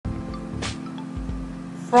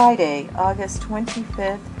Friday, August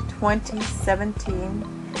 25th,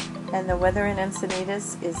 2017, and the weather in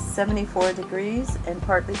Encinitas is 74 degrees and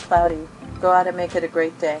partly cloudy. Go out and make it a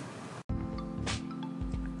great day.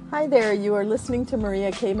 Hi there, you are listening to Maria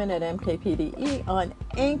Kamen at MKPDE on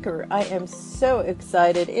Anchor. I am so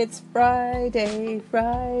excited. It's Friday.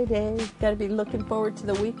 Gotta be looking forward to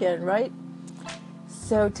the weekend, right?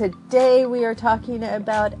 So today we are talking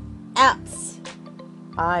about apps.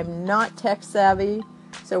 I'm not tech savvy,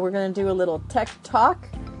 so we're going to do a little tech talk,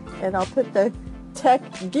 and I'll put the tech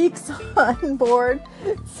geeks on board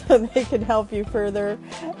so they can help you further.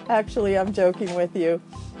 Actually, I'm joking with you.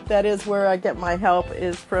 That is where I get my help,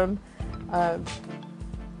 is from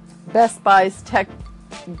Best Buy's Tech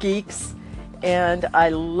Geeks, and I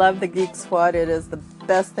love the Geek Squad. It is the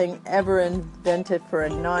best thing ever invented for a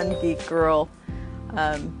non-geek girl.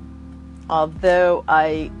 Although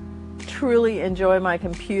I truly enjoy my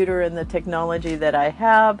computer and the technology that I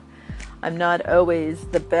have, I'm not always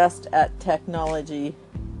the best at technology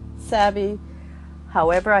savvy.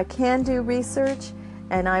 However, I can do research,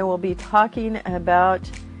 and I will be talking about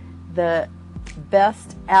the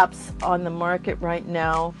best apps on the market right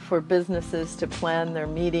now for businesses to plan their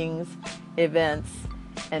meetings, events,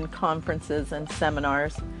 and conferences and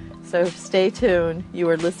seminars. So stay tuned. You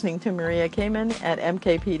are listening to Maria Kamen at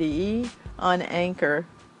MKPDE on Anchor.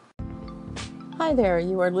 Hi there,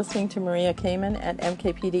 you are listening to Maria Kamen at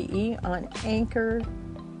MKPDE on Anchor,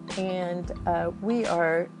 and we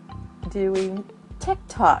are doing Tech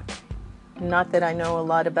Talk. Not that I know a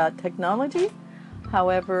lot about technology.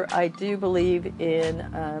 However, I do believe in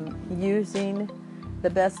using the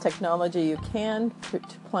best technology you can to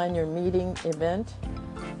plan your meeting, event,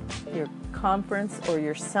 your conference, or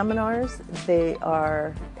your seminars. They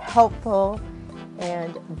are helpful,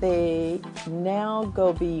 and they now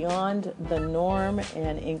go beyond the norm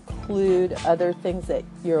and include other things that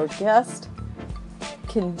your guest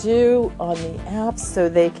can do on the apps so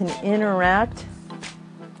they can interact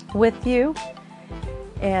with you.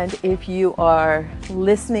 And if you are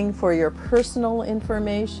listening for your personal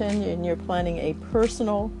information and you're planning a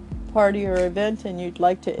personal party or event and you'd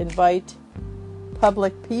like to invite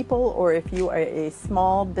public people, or if you are a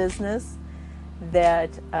small business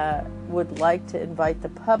that would like to invite the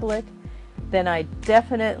public, then I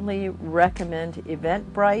definitely recommend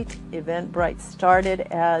Eventbrite. Eventbrite started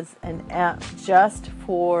as an app just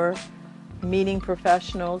for meeting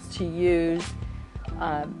professionals to use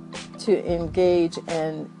to engage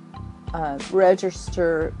and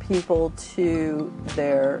register people to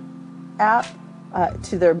their app,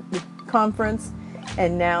 to their conference,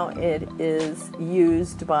 and now it is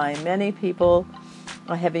used by many people.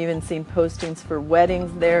 I have even seen postings for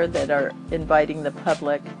weddings there that are inviting the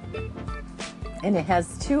public. And it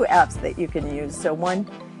has two apps that you can use. So one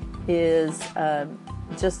is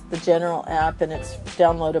just the general app, and it's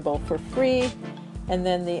downloadable for free. And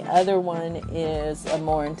then the other one is a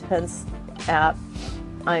more intense app.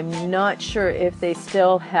 I'm not sure if they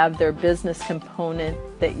still have their business component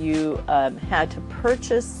that you had to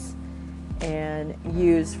purchase and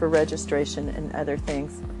use for registration and other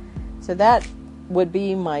things. So that would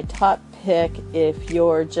be my top pick if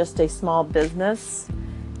you're just a small business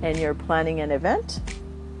and you're planning an event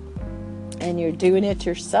and you're doing it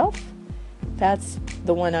yourself. That's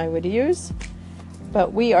the one I would use.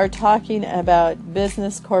 But we are talking about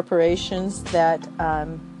business corporations that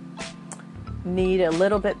need a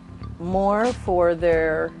little bit more for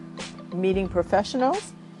their meeting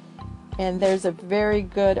professionals. And there's a very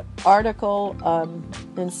good article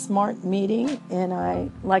in Smart Meeting.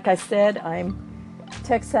 And like I said, I'm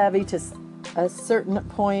tech savvy to a certain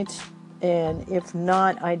point. And if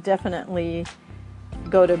not, I definitely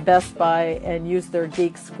go to Best Buy and use their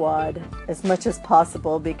Geek Squad as much as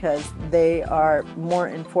possible, because they are more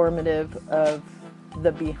informative of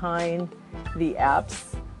the behind the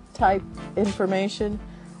apps type information,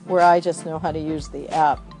 where I just know how to use the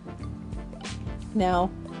app. Now,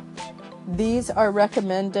 these are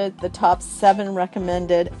recommended, the top 7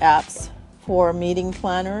 recommended apps for meeting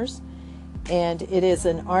planners, and it is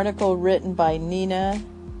an article written by Nina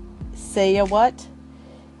Sayawat,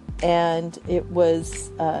 and it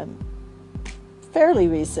was fairly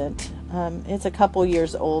recent. It's a couple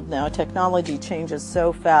years old now. Technology changes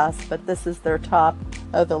so fast, but this is their top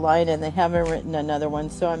of the line, and they haven't written another one.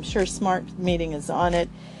 So I'm sure Smart Meeting is on it,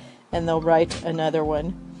 and they'll write another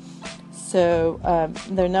one. So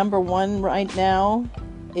their number 1 right now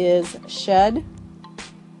is Shed,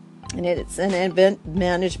 and it's an event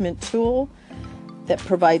management tool that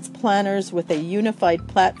provides planners with a unified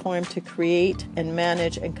platform to create and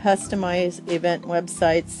manage and customize event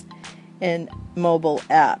websites and mobile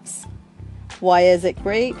apps. Why is it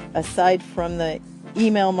great? Aside from the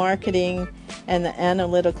email marketing and the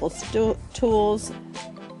analytical tools,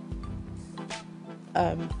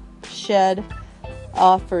 Shed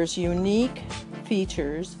offers unique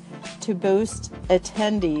features to boost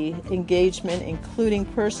attendee engagement, including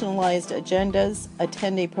personalized agendas,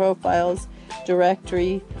 attendee profiles,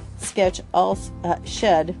 directory,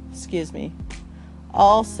 Shed,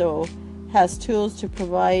 also has tools to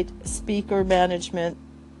provide speaker management,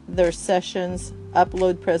 their sessions,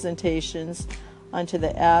 upload presentations onto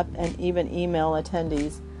the app, and even email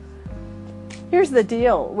attendees. Here's the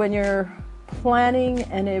deal. When you're planning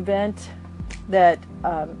an event that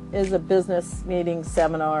is a business meeting,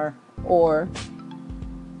 seminar, or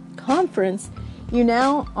conference, you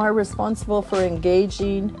now are responsible for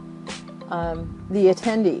engaging the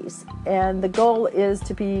attendees. And the goal is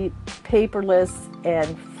to be paperless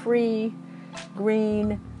and free,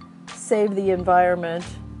 green, save the environment,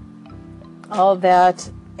 all that,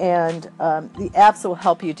 and the apps will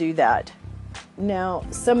help you do that. Now,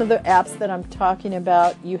 some of the apps that I'm talking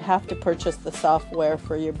about, you have to purchase the software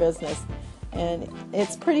for your business, and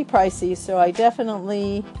it's pretty pricey, so I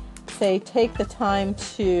definitely say take the time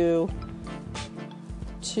to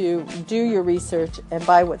do your research and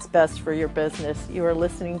buy what's best for your business. You are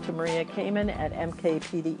listening to Maria Kamen at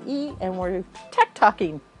MKPDE, and we're tech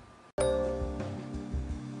talking.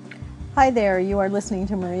 Hi there, you are listening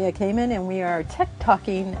to Maria Kamen, and we are tech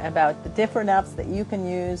talking about the different apps that you can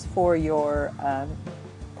use for your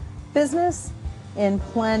business in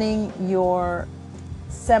planning your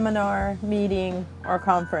seminar, meeting, or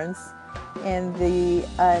conference. And the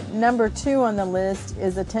number 2 on the list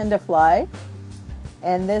is Attendify.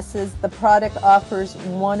 And this is the product offers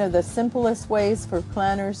one of the simplest ways for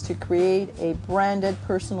planners to create a branded,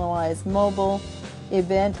 personalized mobile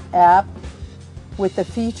event app with the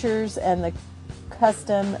features and the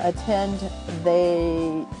custom content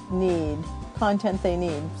they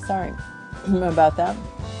need. Sorry about that.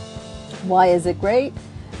 Why is it great?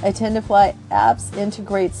 Attendify apps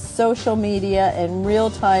integrates social media and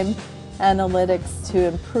real-time analytics to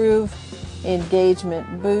improve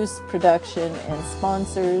engagement, boost production and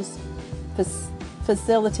sponsors,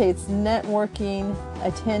 facilitates networking.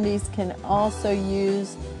 Attendees can also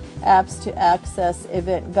use apps to access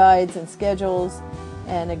event guides and schedules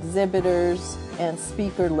and exhibitors and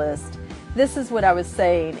speaker list. This is what I was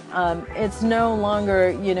saying. It's no longer,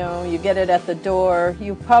 you get it at the door.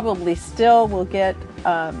 You probably still will get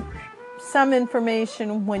some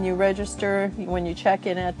information when you register, when you check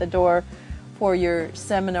in at the door for your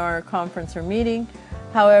seminar, conference, or meeting.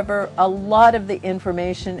 However, a lot of the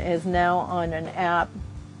information is now on an app.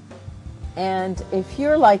 And if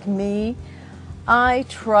you're like me, I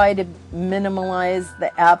try to minimize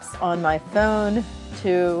the apps on my phone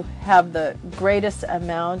to have the greatest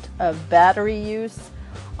amount of battery use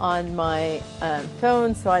on my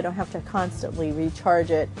phone, so I don't have to constantly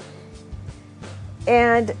recharge it.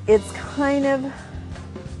 And it's kind of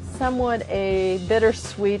somewhat a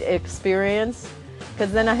bittersweet experience,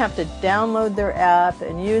 because then I have to download their app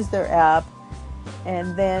and use their app,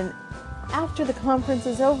 and then after the conference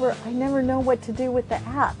is over, I never know what to do with the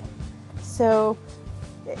app. So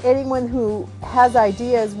anyone who has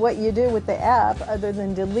ideas what you do with the app other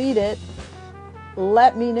than delete it,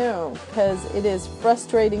 let me know, because it is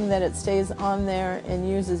frustrating that it stays on there and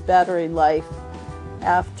uses battery life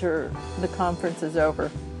after the conference is over.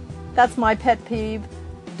 That's my pet peeve.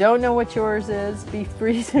 Don't know what yours is. Be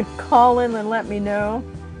free to call in and let me know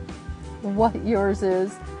what yours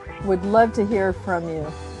is. Would love to hear from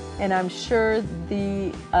you. And I'm sure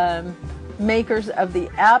the makers of the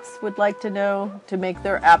apps would like to know to make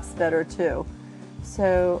their apps better too.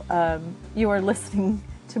 So you are listening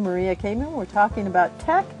to Maria Kamen. We're talking about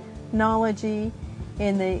technology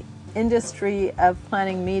in the industry of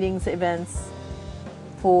planning meetings, events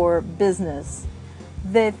for business.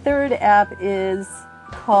 The third app is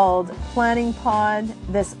called Planning Pod.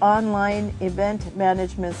 This online event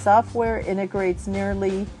management software integrates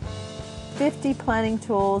nearly 50 planning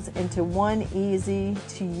tools into one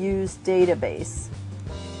easy-to-use database.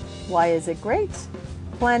 Why is it great?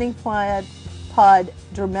 Planning Pod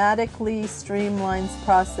dramatically streamlines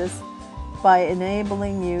process by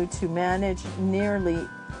enabling you to manage nearly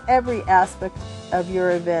every aspect of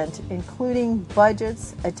your event, including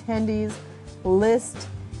budgets, attendees, list,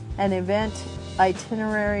 and event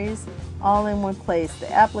itineraries, all in one place.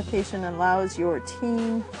 The application allows your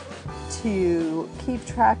team to keep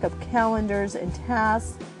track of calendars and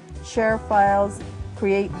tasks, share files,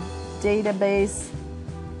 create database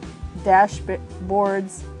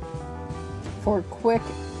dashboards for quick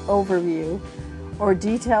overview, or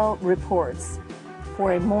detailed reports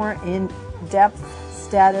for a more in-depth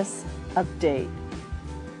status update.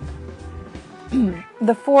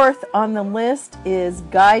 The fourth on the list is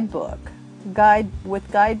Guidebook.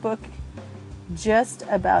 With Guidebook, just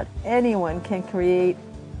about anyone can create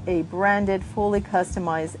a branded, fully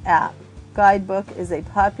customized app. Guidebook is a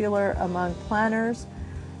popular among planners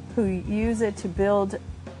who use it to build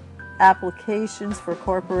applications for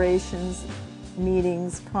corporations,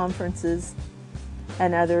 meetings, conferences,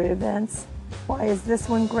 and other events. Why is this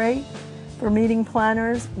one great? For meeting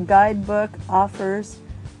planners, Guidebook offers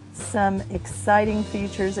some exciting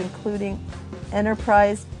features, including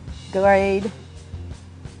enterprise-grade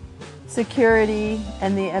security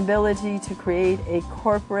and the ability to create a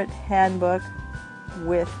corporate handbook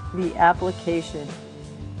with the application.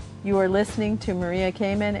 You are listening to Maria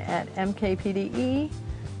Kamen at MKPDE,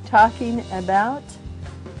 talking about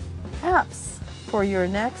apps for your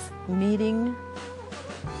next meeting,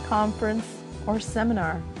 conference, or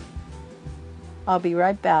seminar. I'll be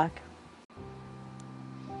right back.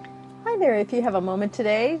 Hi there. If you have a moment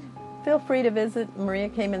today, feel free to visit Maria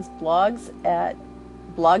Kamen's blogs at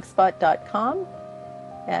blogspot.com,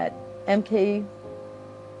 at MK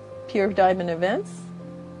Pure Diamond Events,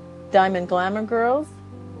 Diamond Glamour Girls,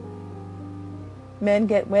 Men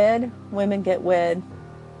Get Wed, Women Get Wed.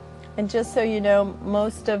 And just so you know,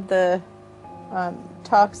 most of the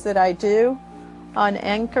talks that I do on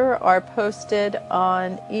Anchor are posted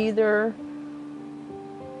on either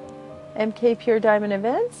MK Pure Diamond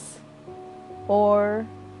Events or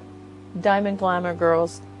Diamond Glamour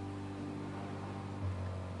Girls.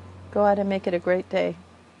 Go out and make it a great day.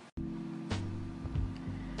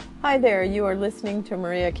 Hi there, you are listening to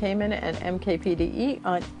Maria Kamen at MKPDE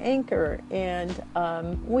on Anchor, and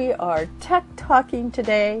we are tech talking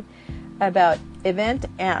today about event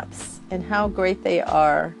apps and how great they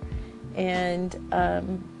are. And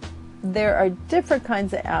there are different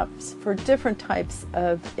kinds of apps for different types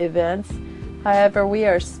of events. However, we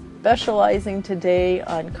are specializing today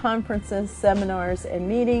on conferences, seminars, and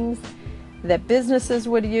meetings that businesses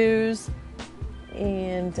would use.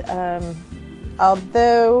 And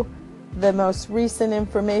although the most recent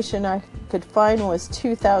information I could find was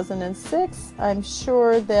 2006, I'm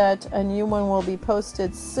sure that a new one will be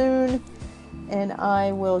posted soon, and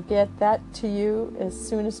I will get that to you as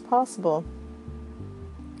soon as possible.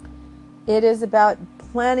 It is about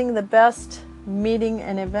planning the best meeting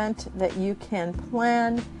and event that you can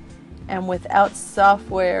plan, and without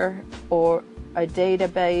software or a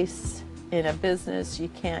database in a business, you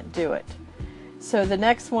can't do it. So the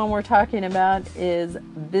next one we're talking about is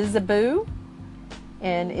Bizzabo,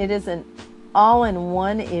 and it is an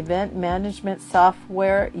all-in-one event management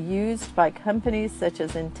software used by companies such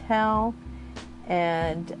as Intel,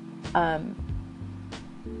 and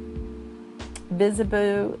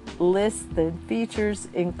Bizzabo lists the features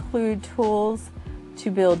include tools to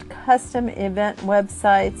build custom event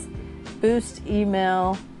websites, boost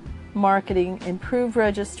email marketing, improve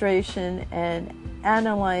registration, and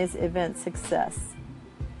analyze event success.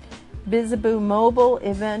 Bizzabo mobile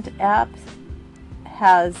event app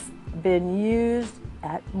has been used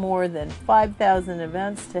at more than 5,000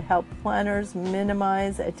 events to help planners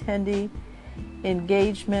minimize attendee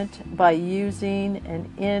engagement by using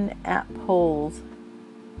an in-app polls,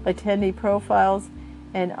 attendee profiles,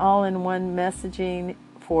 and all-in-one messaging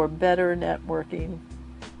for better networking.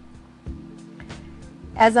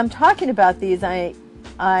 As I'm talking about these, I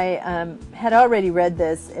had already read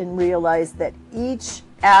this and realized that each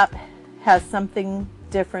app has something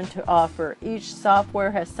different to offer. Each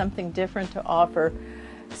software has something different to offer.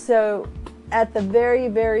 So at the very,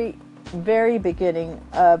 very, very beginning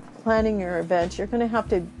of planning your event, you're going to have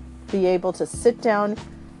to be able to sit down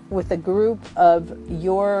with a group of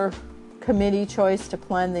your committee choice to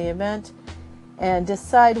plan the event and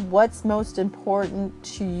decide what's most important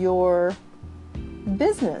to your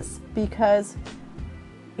business, because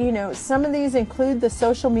some of these include the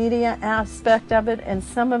social media aspect of it, and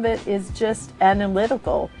some of it is just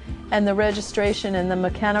analytical and the registration and the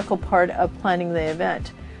mechanical part of planning the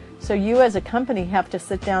event. So you as a company have to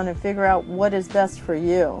sit down and figure out what is best for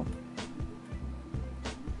you.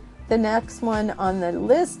 The next one on the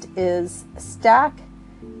list is Stack,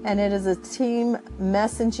 and it is a team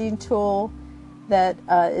messaging tool that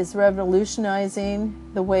is revolutionizing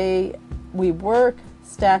the way we work.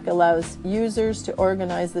 Stack allows users to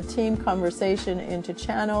organize the team conversation into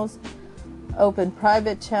channels, open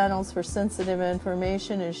private channels for sensitive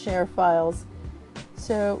information, and share files.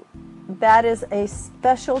 So that is a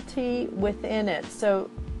specialty within it. So,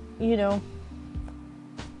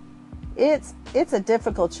 it's a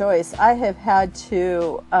difficult choice. I have had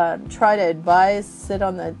to try to sit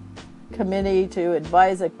on the committee to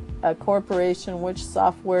advise a corporation which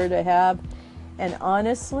software to have. And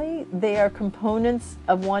honestly, they are components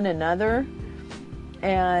of one another.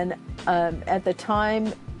 And at the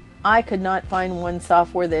time, I could not find one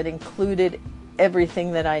software that included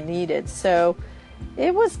everything that I needed. So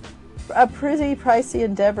it was a pretty pricey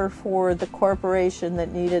endeavor for the corporation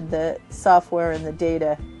that needed the software and the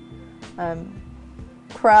data.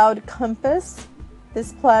 Crowd Compass.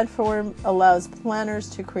 This platform allows planners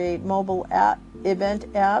to create mobile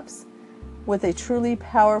event apps with a truly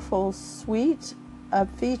powerful suite of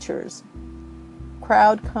features.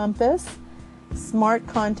 Crowd Compass. Smart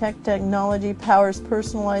contact technology powers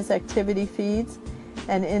personalized activity feeds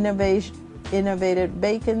and innovative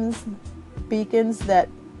beacons that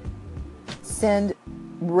send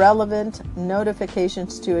relevant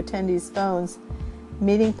notifications to attendees' phones.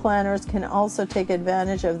 Meeting planners can also take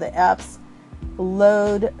advantage of the app's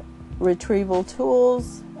load retrieval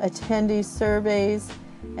tools, attendee surveys,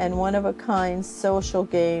 and one-of-a-kind social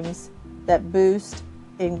games that boost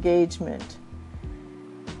engagement.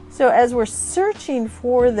 So as we're searching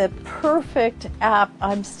for the perfect app,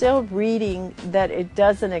 I'm still reading that it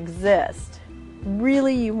doesn't exist.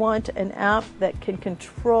 Really, you want an app that can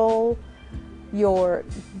control your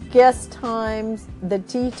guest times, the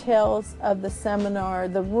details of the seminar,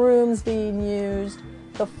 the rooms being used,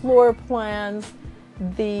 the floor plans,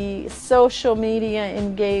 the social media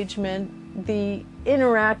engagement, the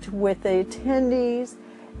interact with the attendees,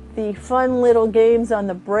 the fun little games on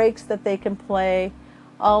the breaks that they can play,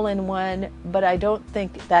 all in one, but I don't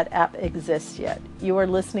think that app exists yet. You are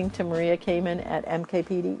listening to Maria Kamen at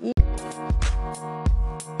MKPDE.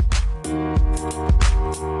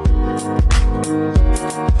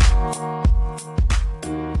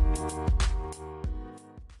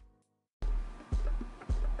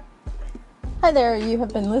 Hi there, you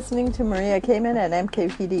have been listening to Maria Kamen at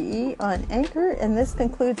MKPDE on Anchor, and this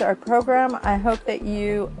concludes our program. I hope that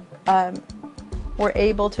you were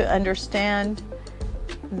able to understand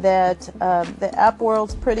that the app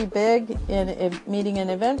world's pretty big in meeting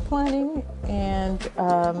and event planning, and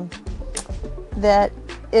that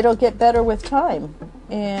it'll get better with time.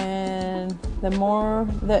 And the more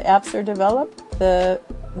the apps are developed, the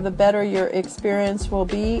better your experience will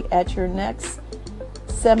be at your next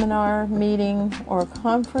seminar, meeting, or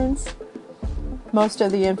conference. Most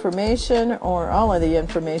of the information, or all of the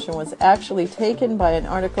information, was actually taken by an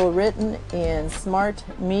article written in Smart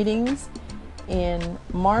Meetings in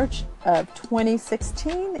March of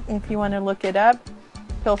 2016. If you want to look it up,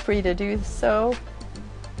 feel free to do so.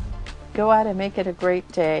 Go out and make it a great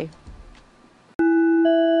day.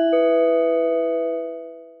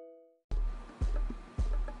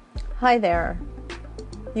 Hi there.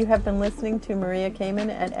 You have been listening to Maria Kamen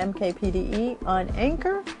at MKPDE on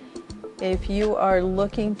Anchor. If you are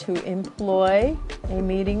looking to employ a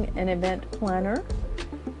meeting and event planner,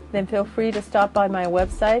 then feel free to stop by my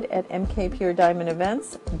website at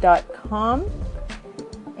mkpurediamondevents.com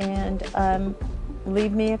and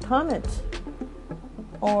leave me a comment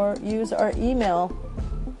or use our email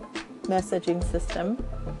messaging system.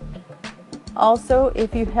 Also,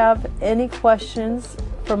 if you have any questions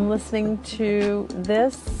from listening to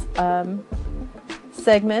this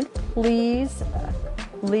segment, please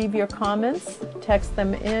leave your comments, text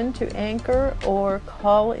them in to Anchor, or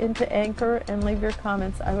call into Anchor and leave your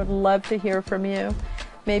comments. I would love to hear from you.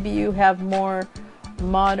 Maybe you have more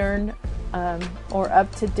modern or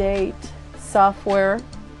up-to-date software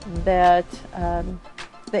that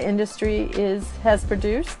the industry has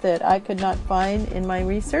produced that I could not find in my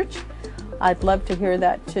research. I'd love to hear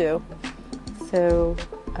that too. So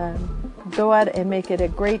go out and make it a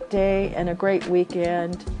great day and a great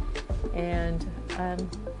weekend, and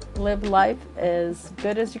live life as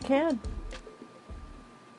good as you can.